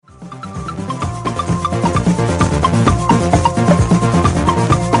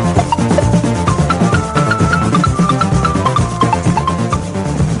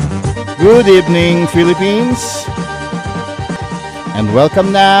Good evening, Philippines, and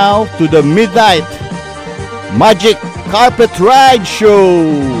welcome now to the Midnight Magic Carpet Ride Show.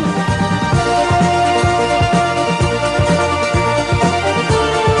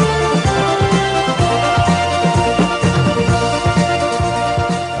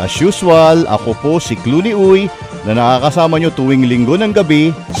 As usual, ako po si Clooney Uy na nakakasama nyo tuwing linggo ng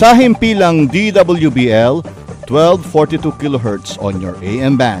gabi sa himpilang DWBL 1242 kHz on your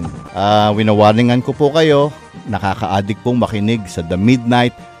AM band. Winawarningan ko po kayo, nakaka-addict pong makinig sa The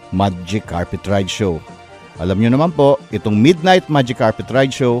Midnight Magic Carpet Ride Show. Alam nyo naman po, itong Midnight Magic Carpet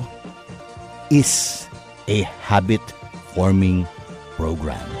Ride Show is a habit-forming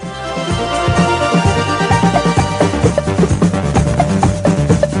program.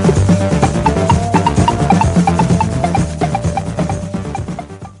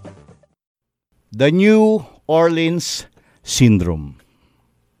 The New Orleans Syndrome.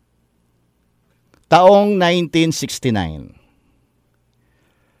 Taong 1969.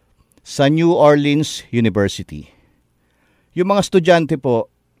 Sa New Orleans University. Yung mga estudyante po,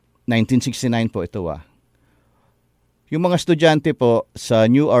 1969 po ito Yung mga estudyante po sa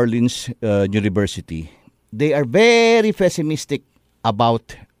New Orleans University, they are very pessimistic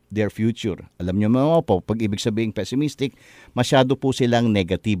about their future. Alam niyo mga po, pag ibig sabihin pessimistic, masyado po silang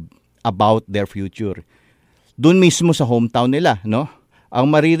negative about their future. Doon mismo sa hometown nila, no? Ang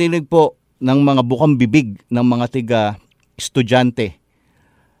maririnig po ng mga bukang bibig ng mga estudyante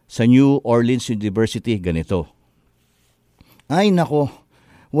sa New Orleans University, ganito. Ay nako,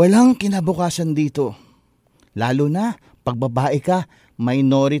 walang kinabukasan dito. Lalo na, pag babae ka,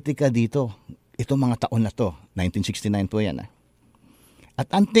 minority ka dito. Ito mga taon na to, 1969 po yan. At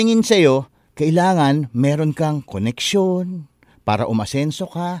ang tingin sa'yo, kailangan meron kang koneksyon para umasenso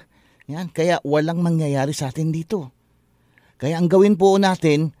ka. Yan, kaya walang mangyayari sa atin dito. Kaya ang gawin po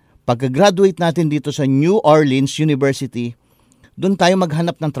natin, pagka-graduate natin dito sa New Orleans University, doon tayo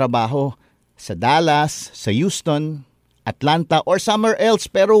maghanap ng trabaho sa Dallas, sa Houston, Atlanta, or somewhere else.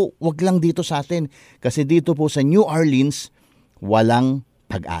 Pero wag lang dito sa atin. Kasi dito po sa New Orleans, walang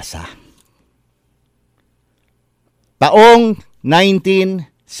pag-asa. Taong 1975.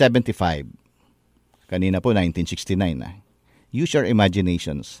 Kanina po, 1969 Use your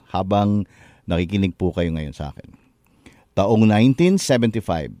imaginations habang nakikinig po kayo ngayon sa akin. Taong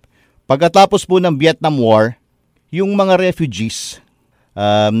 1975. Pagkatapos po ng Vietnam War, yung mga refugees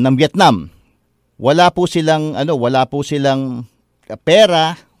ng Vietnam, wala po silang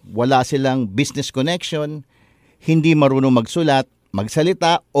pera, wala silang business connection, hindi marunong magsulat,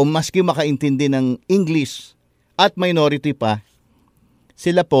 magsalita o maski makaintindi ng English at minority pa.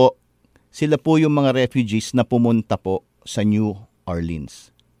 Sila po yung mga refugees na pumunta po sa New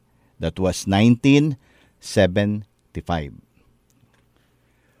Orleans. That was 1975.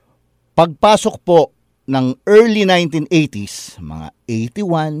 Pagpasok po ng early 1980s, mga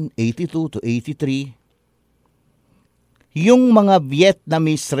 81, 82 to 83, yung mga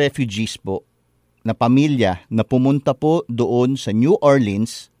Vietnamese refugees po na pamilya na pumunta po doon sa New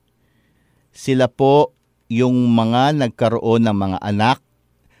Orleans, sila po yung mga nagkaroon ng mga anak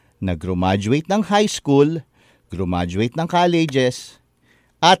na graduate ng high school, graduate ng colleges,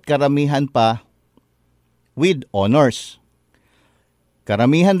 at karamihan pa with honors.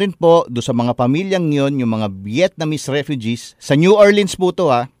 Karamihan rin po do sa mga pamilyang yon, yung mga Vietnamese refugees, sa New Orleans po to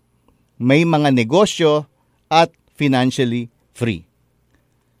may mga negosyo at financially free.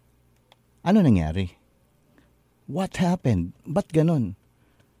 Ano nangyari? What happened? Ba't ganun?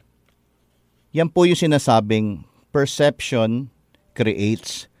 Yan po yung sinasabing perception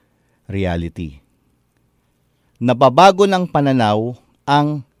creates reality. Nababago ng pananaw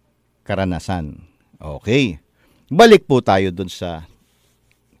ang karanasan. Okay. Balik po tayo dun sa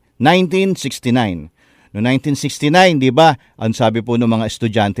 1969. No 1969, di ba? Ang sabi po ng mga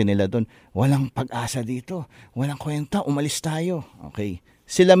estudyante nila doon, walang pag-asa dito. Walang kwenta, umalis tayo. Okay.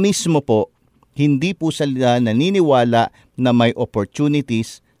 Sila mismo po, hindi po sila naniniwala na may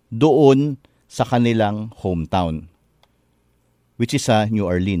opportunities doon sa kanilang hometown, which is sa New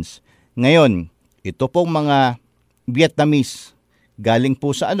Orleans. Ngayon, ito pong mga Vietnamese, galing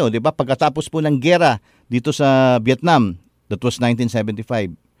po sa di ba? Pagkatapos po ng gera dito sa Vietnam, that was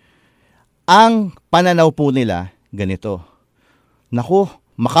 1975. Ang pananaw po nila, ganito. Naku,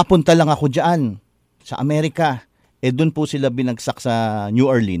 makapunta lang ako dyan sa Amerika. Doon po sila binagsak sa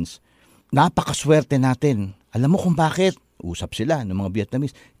New Orleans. Napakaswerte natin. Alam mo kung bakit? Usap sila ng mga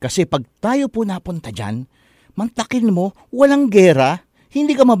Vietnamese. Kasi pag tayo po napunta dyan, mantakin mo, walang gera,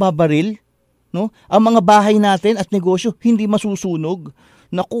 hindi ka mababaril. No? Ang mga bahay natin at negosyo hindi masusunog.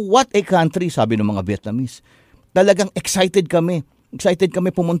 Naku, what a country, sabi ng mga Vietnamese. Talagang excited kami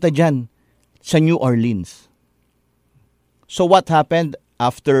pumunta dyan. sa New Orleans. So what happened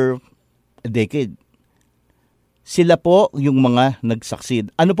after a decade? Sila po yung mga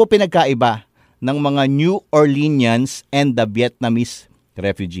nag-succeed. Ano po pinagkaiba ng mga New Orleanians and the Vietnamese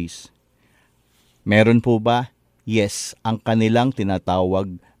refugees? Meron po ba? Yes, ang kanilang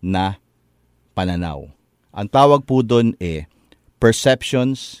tinatawag na pananaw. Ang tawag po doon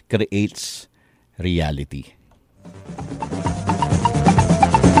perceptions creates reality.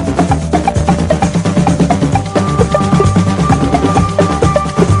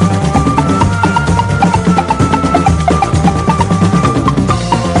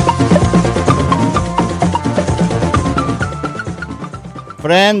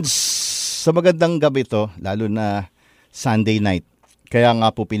 Friends, sa magandang gabi to, lalo na Sunday night. Kaya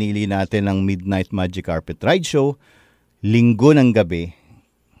nga po pinili natin ang Midnight Magic Carpet Ride Show, linggo ng gabi,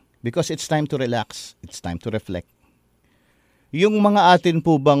 because it's time to relax, it's time to reflect. Yung mga atin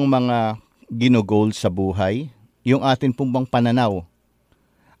po bang mga ginugol sa buhay, yung atin po bang pananaw,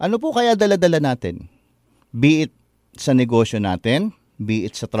 ano po kaya dala-dala natin? Be it sa negosyo natin, be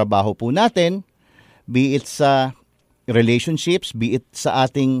it sa trabaho po natin, be it sa relationships, be it sa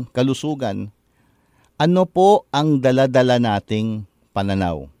ating kalusugan, ano po ang dala-dala nating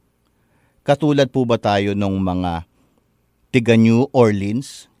pananaw? Katulad po ba tayo ng mga tiga New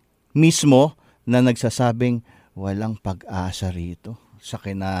Orleans mismo na nagsasabing walang pag-asa rito sa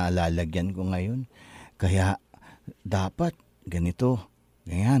kinalalagyan ko ngayon. Kaya dapat ganito,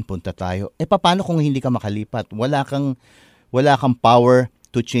 ganyan, punta tayo. Paano kung hindi ka makalipat? Wala kang power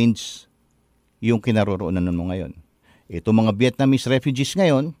to change yung kinaroroonan mo ngayon. Ito mga Vietnamese refugees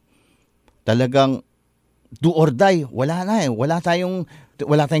ngayon, talagang do or die. Wala na Wala tayong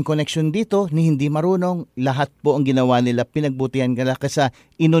connection dito ni hindi marunong. Lahat po ang ginawa nila, pinagbutihan nila kasi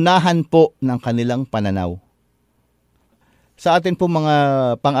inunahan po ng kanilang pananaw. Sa atin po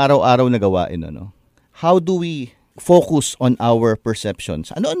mga pang-araw-araw na gawain, how do we focus on our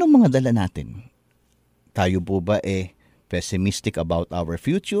perceptions? Ano mga dala natin? Tayo po ba pessimistic about our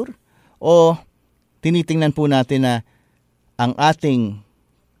future? O tinitingnan po natin na ang ating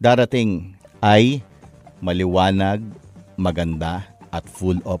darating ay maliwanag, maganda, at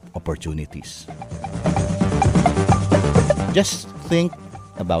full of opportunities. Just think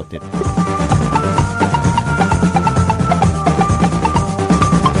about it.